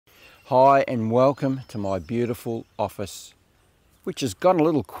Hi and welcome to my beautiful office, which has gone a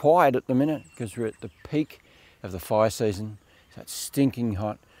little quiet at the minute because we're at the peak of the fire season. So it's stinking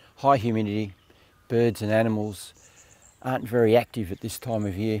hot, high humidity, birds and animals aren't very active at this time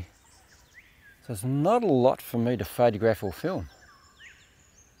of year. So there's not a lot for me to photograph or film.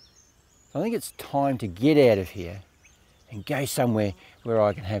 I think it's time to get out of here and go somewhere where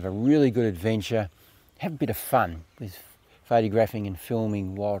I can have a really good adventure, have a bit of fun with photographing and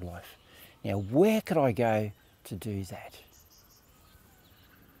filming wildlife. Now, where could I go to do that?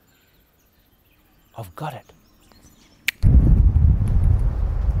 I've got it.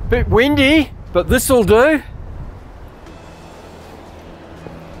 Bit windy, but this'll do.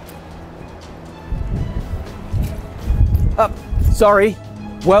 Oh, sorry.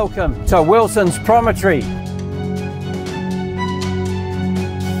 Welcome to Wilsons Promontory.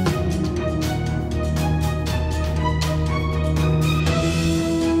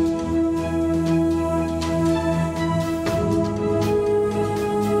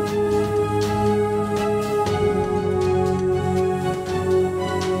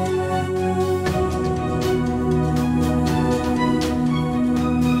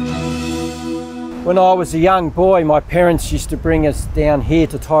 When I was a young boy, my parents used to bring us down here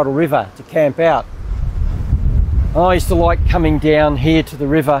to Tidal River to camp out. And I used to like coming down here to the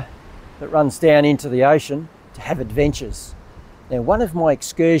river that runs down into the ocean to have adventures. Now, one of my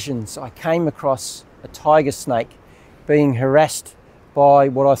excursions, I came across a tiger snake being harassed by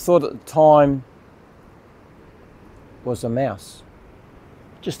what I thought at the time was a mouse,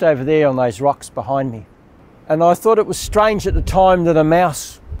 just over there on those rocks behind me. And I thought it was strange at the time that a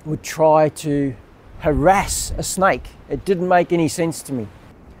mouse would try to harass a snake. It didn't make any sense to me.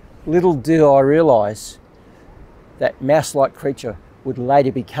 Little did I realise that mouse-like creature would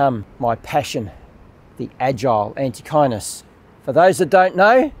later become my passion, the agile antechinus. For those that don't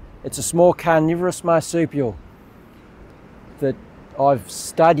know, it's a small carnivorous marsupial that I've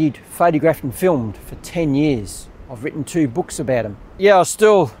studied, photographed and filmed for 10 years. I've written 2 books about him. Yeah, I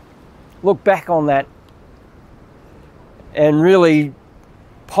still look back on that and really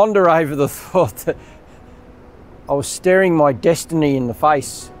ponder over the thought that I was staring my destiny in the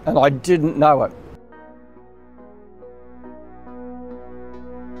face and I didn't know it.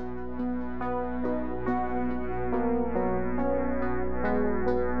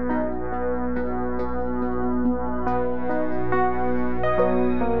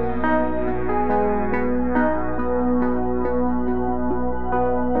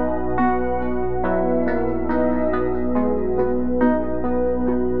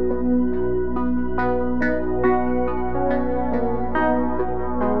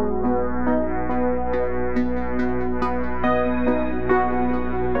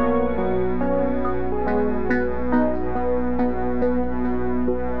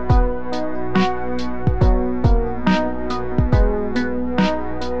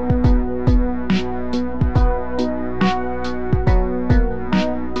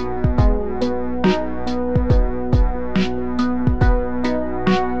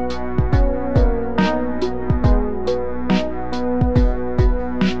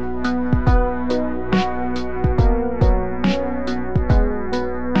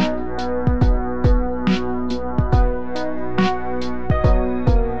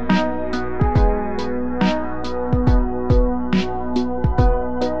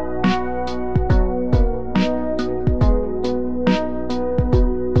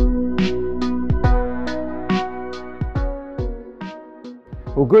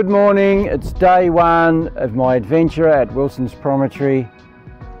 Well, good morning. It's day 1 of my adventure at Wilsons Promontory.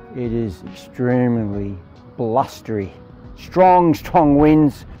 It is extremely blustery. Strong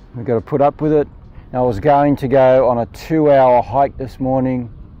winds. We've got to put up with it. Now, I was going to go on a 2-hour hike this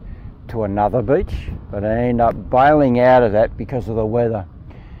morning to another beach, but I ended up bailing out of that because of the weather.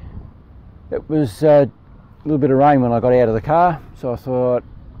 It was a little bit of rain when I got out of the car, so I thought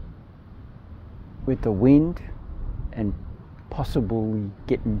with the wind and possibly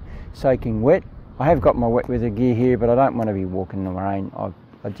soaking wet. I have got my wet weather gear here, but I don't want to be walking in the rain.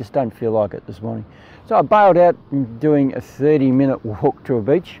 I just don't feel like it this morning. So I bailed out and doing a 30-minute walk to a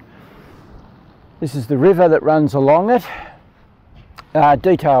beach. This is the river that runs along it.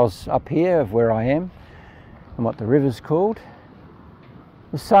 Details up here of where I am and what the river's called.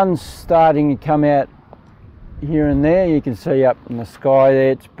 The sun's starting to come out here and there. You can see up in the sky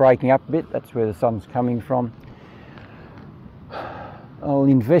there, it's breaking up a bit. That's where the sun's coming from. I'll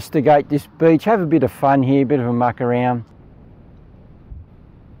investigate this beach, have a bit of fun here, a bit of a muck around.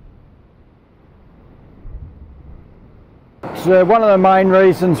 So one of the main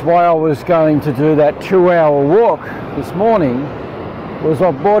reasons why I was going to do that 2-hour walk this morning was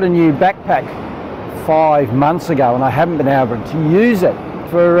I bought a new backpack 5 months ago and I haven't been able to use it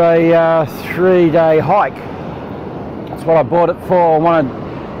for a 3-day hike. That's what I bought it for. I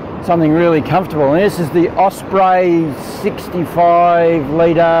wanted something really comfortable, and this is the Osmo 65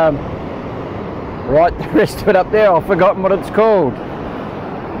 litre, right, the rest of it up there, I've forgotten what it's called.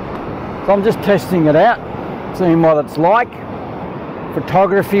 So I'm just testing it out, seeing what it's like.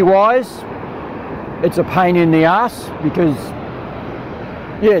 Photography wise, it's a pain in the ass because,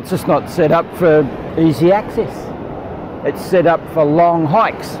 yeah, it's just not set up for easy access. It's set up for long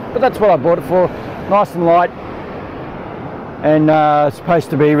hikes, but that's what I bought it for. Nice and light, and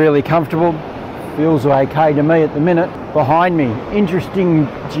supposed to be really comfortable. Feels okay to me at the minute. Behind me, interesting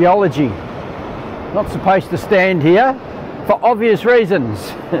geology. Not supposed to stand here for obvious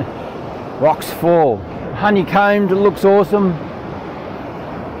reasons. Rocks fall. Honeycombed, it looks awesome.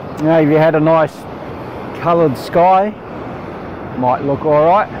 You know, if you had a nice coloured sky, might look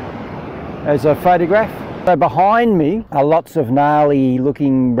alright as a photograph. So behind me are lots of gnarly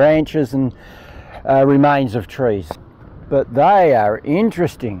looking branches and remains of trees. But they are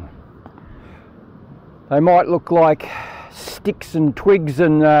interesting. They might look like sticks and twigs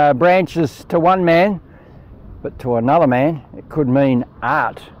and branches to one man, but to another man it could mean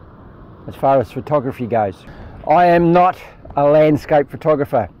art as far as photography goes. I am not a landscape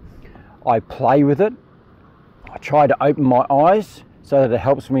photographer. I play with it. I try to open my eyes so that it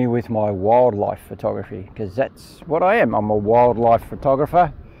helps me with my wildlife photography, because that's what I am. I'm a wildlife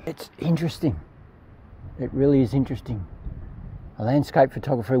photographer. It's interesting. It really is interesting. A landscape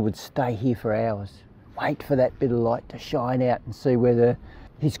photographer would stay here for hours, wait for that bit of light to shine out and see whether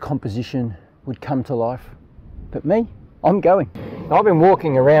his composition would come to life. But me, I'm going. I've been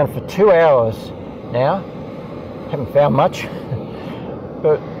walking around for 2 hours now. Haven't found much.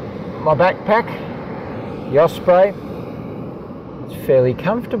 But my backpack, the Osprey, it's fairly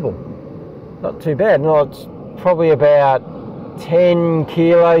comfortable. Not too bad. No, it's probably about 10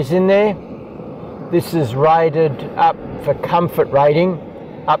 kilos in there. This is rated up for comfort rating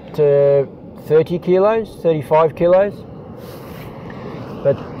up to 30 kilos, 35 kilos.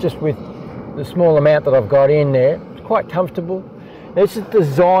 But just with the small amount that I've got in there, it's quite comfortable. This is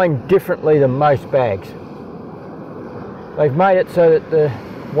designed differently than most bags. They've made it so that the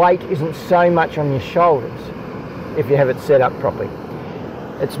weight isn't so much on your shoulders if you have it set up properly.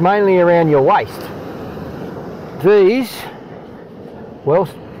 It's mainly around your waist. These, well,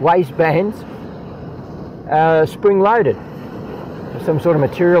 waistbands are spring-loaded. There's some sort of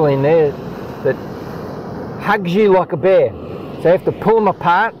material in there that hugs you like a bear. So you have to pull them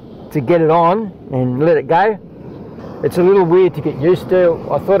apart to get it on and let it go. It's a little weird to get used to.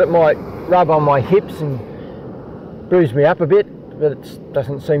 I thought it might rub on my hips and bruise me up a bit, but it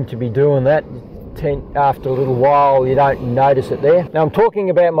doesn't seem to be doing that. After a little while you don't notice it there. Now I'm talking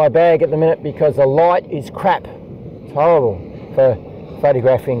about my bag at the minute because the light is crap. It's horrible for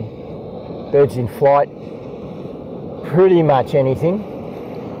photographing birds in flight, pretty much anything.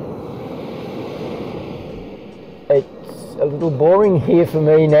 It's a little boring here for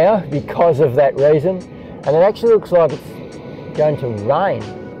me now because of that reason, and it actually looks like it's going to rain.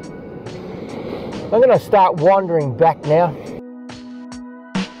 I'm going to start wandering back now.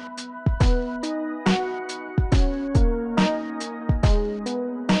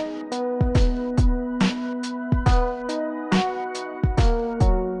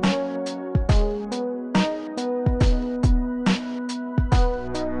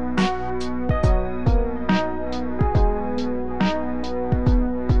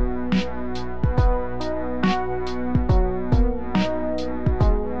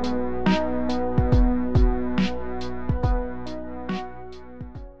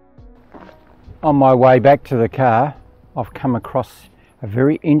 On my way back to the car, I've come across a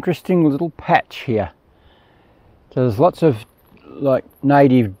very interesting little patch here. So there's lots of like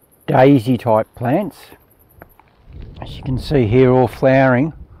native daisy type plants, as you can see here, all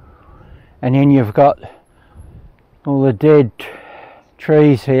flowering, and then you've got all the dead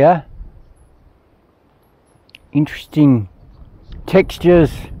trees here. Interesting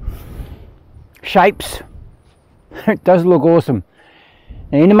textures, shapes. It does look awesome.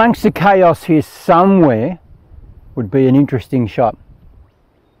 Now, in amongst the chaos here somewhere would be an interesting shot,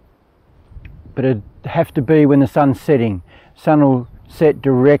 but it'd have to be when the sun's setting. Sun will set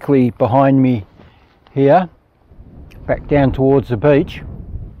directly behind me here, back down towards the beach.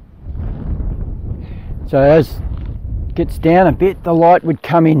 So as it gets down a bit, the light would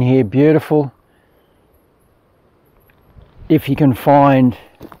come in here, beautiful. If you can find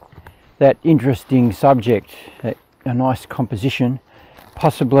that interesting subject, a nice composition.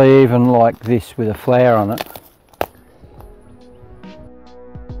 Possibly even like this with a flower on it.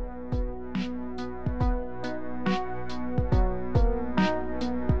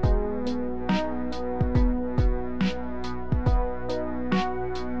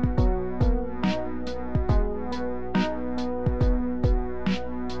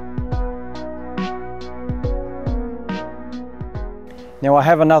 Now I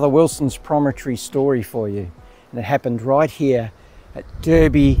have another Wilsons Promontory story for you, and it happened right here at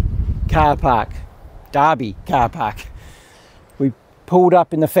Derby car park, Derby car park. We pulled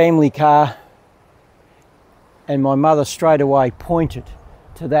up in the family car and my mother straight away pointed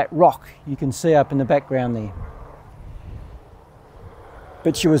to that rock you can see up in the background there.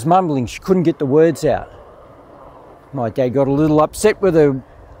 But she was mumbling, she couldn't get the words out. My dad got a little upset with her.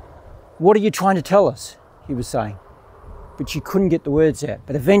 "What are you trying to tell us?" he was saying. But she couldn't get the words out.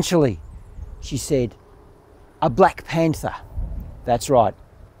 But eventually she said, "A black panther." That's right,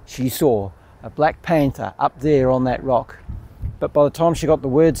 she saw a black panther up there on that rock. But by the time she got the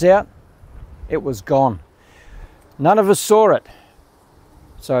words out, it was gone. None of us saw it.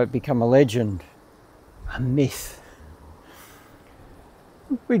 So it became a legend, a myth.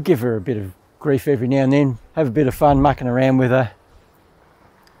 We give her a bit of grief every now and then, have a bit of fun mucking around with her.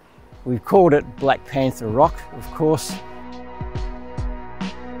 We've called it Black Panther Rock, of course.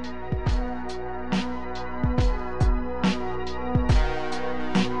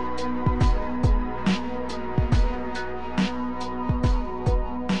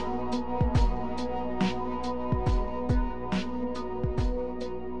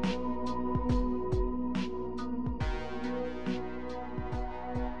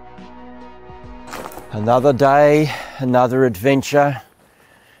 Another day, another adventure.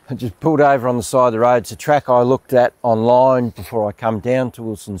 I just pulled over on the side of the road. It's a track I looked at online before I come down to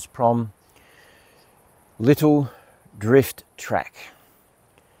Wilsons Prom. Little drift track.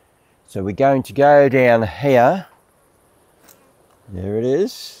 So we're going to go down here. There it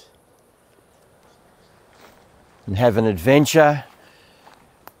is. And have an adventure.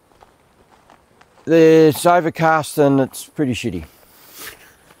 It's overcast and it's pretty shitty,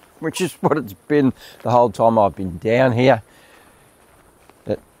 which is what it's been the whole time I've been down here.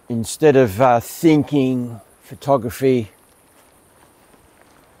 That instead of thinking photography,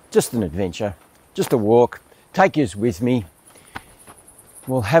 just an adventure, just a walk, take yous with me.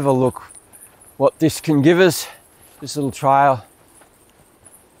 We'll have a look what this can give us, this little trail.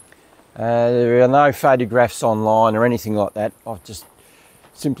 There are no photographs online or anything like that. I've just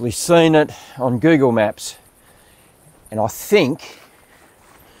simply seen it on Google Maps. And I think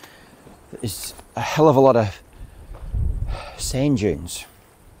there's a hell of a lot of sand dunes.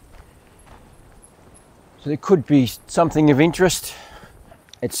 So there could be something of interest.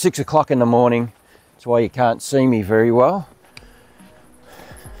 It's 6 o'clock in the morning. That's why you can't see me very well.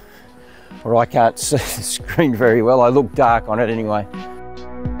 Or I can't see the screen very well. I look dark on it anyway.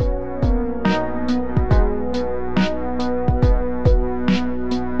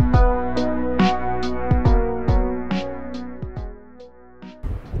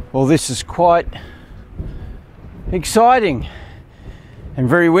 Well, this is quite exciting and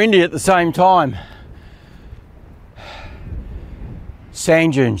very windy at the same time.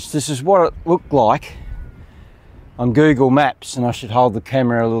 Sand dunes. This is what it looked like on Google Maps, and I should hold the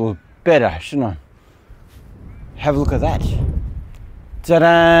camera a little better, shouldn't I? Have a look at that.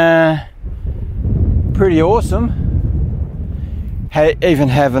 Ta-da! Pretty awesome. Even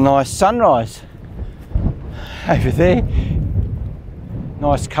have a nice sunrise over there.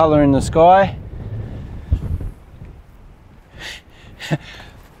 Nice colour in the sky.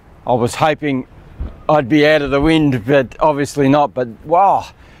 I was hoping I'd be out of the wind, but obviously not. But wow,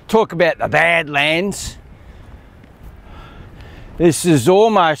 talk about the Badlands. This is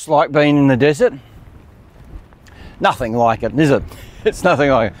almost like being in the desert. Nothing like it, is it? It's nothing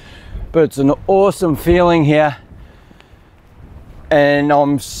like it. But it's an awesome feeling here. And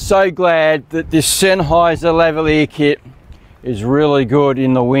I'm so glad that this Sennheiser lavalier kit is really good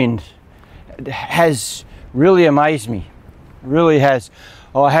in the wind. It has really amazed me, really has.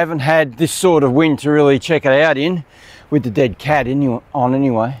 I haven't had this sort of wind to really check it out in, with the dead cat on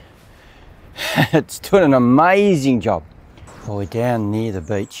anyway. It's doing an amazing job. Well, we're down near the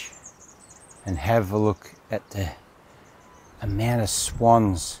beach and have a look at the amount of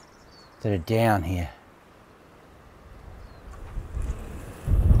swans that are down here.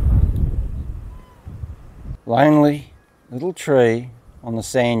 Lonely little tree on the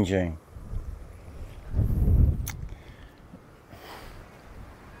sand dune.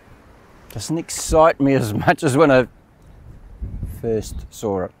 Doesn't excite me as much as when I first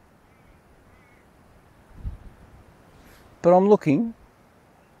saw it. But I'm looking.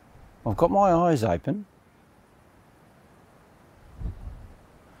 I've got my eyes open.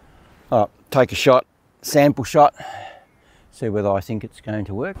 Oh, take a shot, sample shot, see whether I think it's going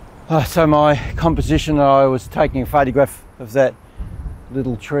to work. So my composition, I was taking a photograph of that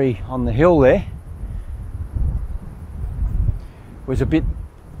little tree on the hill there, was a bit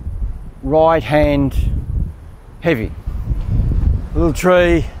right hand heavy, a little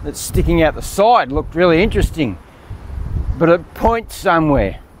tree that's sticking out the side looked really interesting, but it points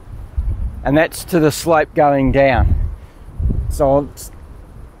somewhere, and that's to the slope going down. So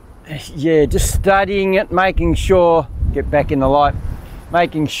yeah, just studying it, making sure, get back in the light,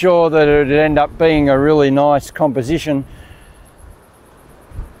 making sure that it would end up being a really nice composition.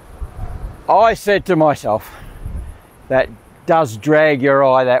 I said to myself, that does drag your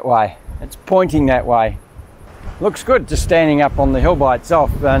eye that way. It's pointing that way. Looks good just standing up on the hill by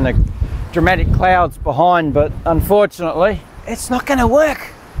itself and the dramatic clouds behind, but unfortunately it's not going to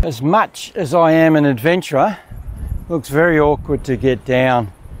work. As much as I am an adventurer, it looks very awkward to get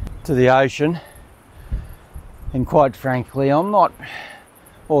down to the ocean, and quite frankly I'm not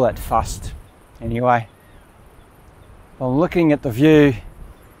all that fussed anyway. I'm looking at the view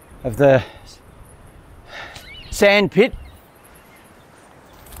of the sand pit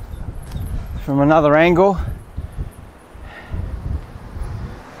from another angle.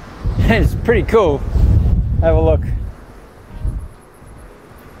 It's pretty cool. Have a look.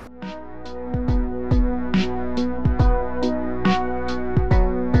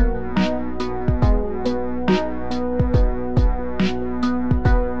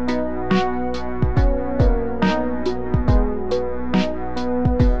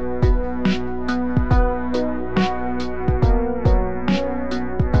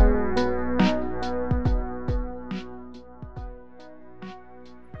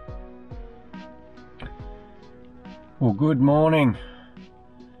 Well, good morning.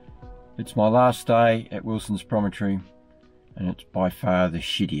 It's my last day at Wilsons Promontory, and it's by far the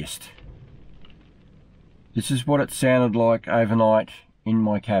shittiest. This is what it sounded like overnight in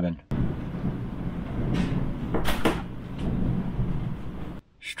my cabin.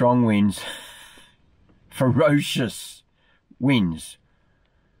 Strong winds, ferocious winds.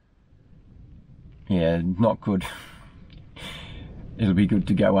 Yeah, not good. It'll be good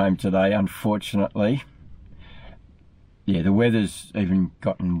to go home today, unfortunately. Yeah, the weather's even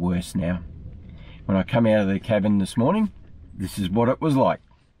gotten worse now. When I come out of the cabin this morning, this is what it was like.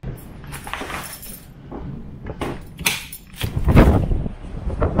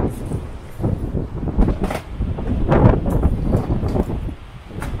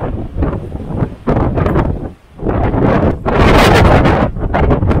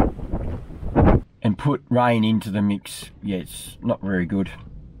 And put rain into the mix. Yeah, it's not very good.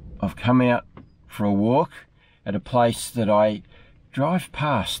 I've come out for a walk at a place that I drive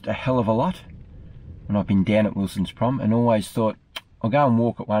past a hell of a lot when I've been down at Wilsons Prom, and always thought I'll go and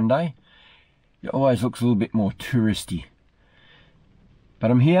walk it one day. It always looks a little bit more touristy,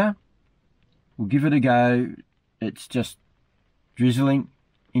 but I'm here. We'll give it a go. It's just drizzling,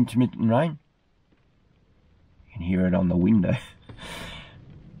 intermittent rain. You can hear it on the window.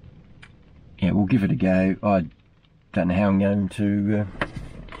 Yeah, we'll give it a go. I don't know how I'm going to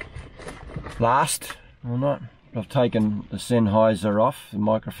last or not. I've taken the Sennheiser off the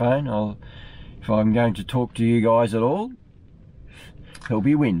microphone. If I'm going to talk to you guys at all, there'll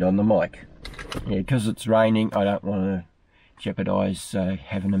be wind on the mic. Yeah, because it's raining, I don't want to jeopardise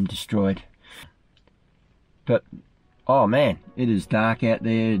having them destroyed. But oh man, it is dark out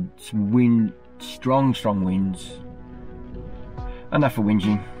there. It's wind, strong winds. Enough of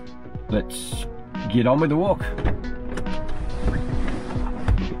whinging. Let's get on with the walk.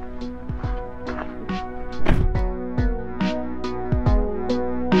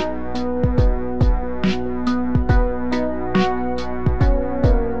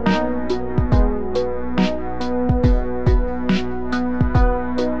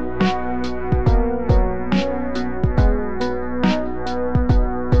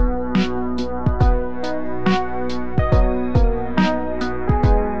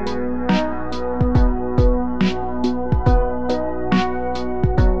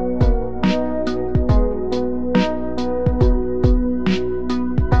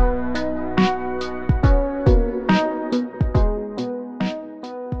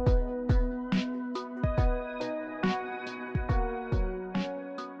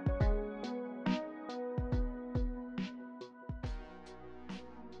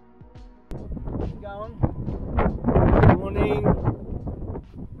 Going. Morning.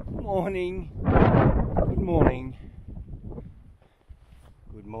 Morning. Good morning.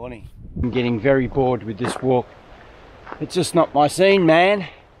 Good morning. I'm getting very bored with this walk. It's just not my scene, man.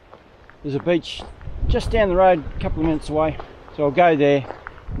 There's a beach just down the road, a couple of minutes away, so I'll go there.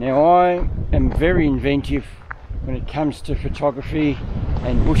 Now I am very inventive when it comes to photography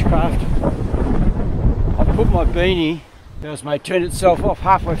and bushcraft. I put my beanie, the Osmo turned itself off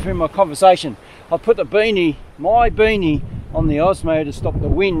halfway through my conversation. I put the beanie, my beanie, on the Osmo to stop the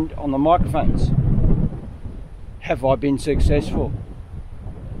wind on the microphones. Have I been successful?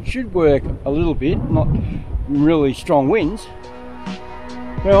 should work a little bit, not really strong winds.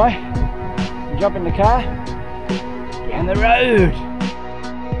 Anyway, jump in the car, down the road.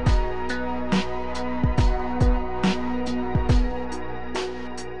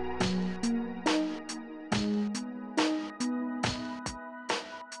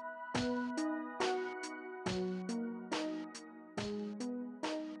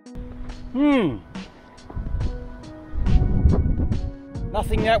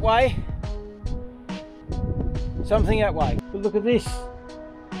 Nothing that way, something that way. But look at this.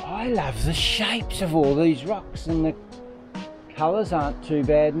 I love the shapes of all these rocks, and the colours aren't too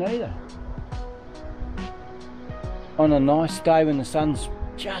bad neither. On a nice day when the sun's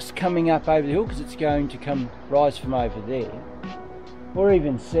just coming up over the hill, because it's going to rise from over there, or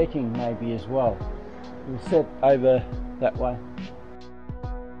even setting maybe as well. It'll set over that way.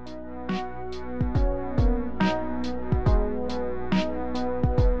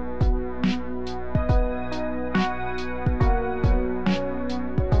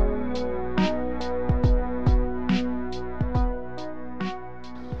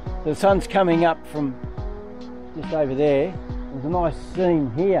 The sun's coming up from just over there. There's a nice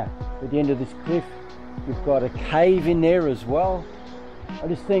scene here at the end of this cliff. You've got a cave in there as well. I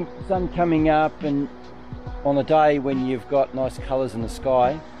just think the sun coming up, and on a day when you've got nice colours in the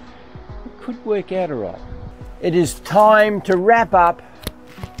sky, it could work out alright. It is time to wrap up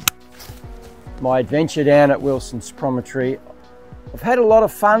my adventure down at Wilsons Promontory. I've had a lot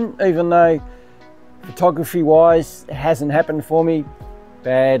of fun, even though photography wise it hasn't happened for me.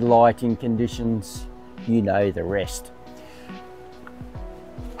 Bad lighting conditions, you know the rest.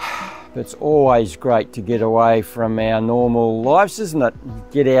 But it's always great to get away from our normal lives, isn't it?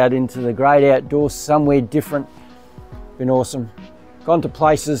 Get out into the great outdoors, somewhere different. Been awesome. Gone to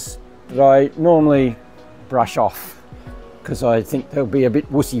places that I normally brush off because I think they'll be a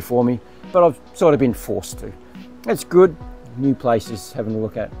bit wussy for me, but I've sort of been forced to. It's good. New places having a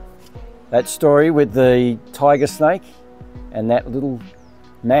look at. That story with the tiger snake and that little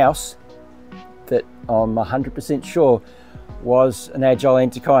mouse that I'm 100% sure was an agile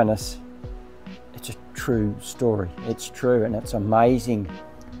antechinus. It's a true story. It's true, and it's amazing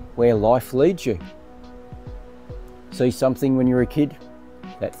where life leads you. See something when you're a kid,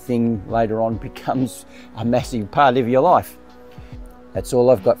 that thing later on becomes a massive part of your life. That's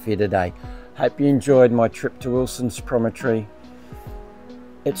all I've got for you today. Hope you enjoyed my trip to Wilsons Promontory.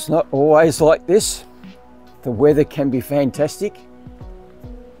 It's not always like this. The weather can be fantastic.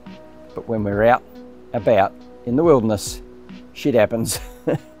 But when we're out about in the wilderness, shit happens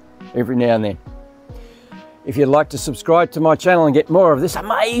every now and then. If you'd like to subscribe to my channel and get more of this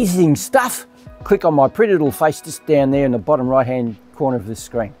amazing stuff, click on my pretty little face just down there in the bottom right hand corner of this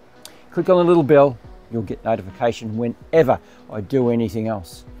screen. Click on the little bell, you'll get notification whenever I do anything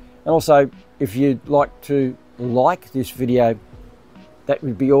else. And also, if you'd like to like this video, that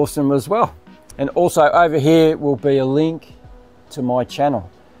would be awesome as well. And also over here will be a link to my channel.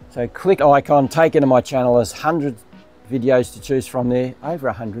 So click icon, take it to my channel. There's 100 videos to choose from there, over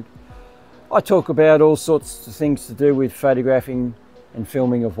 100. I talk about all sorts of things to do with photographing and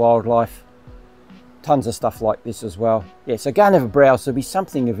filming of wildlife. Tons of stuff like this as well. Yeah, so go and have a browse. There'll be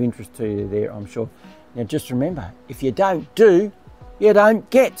something of interest to you there, I'm sure. Now just remember, if you don't do, you don't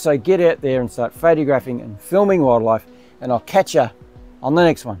get. So get out there and start photographing and filming wildlife, and I'll catch you on the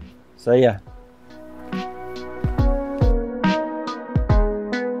next one. See ya.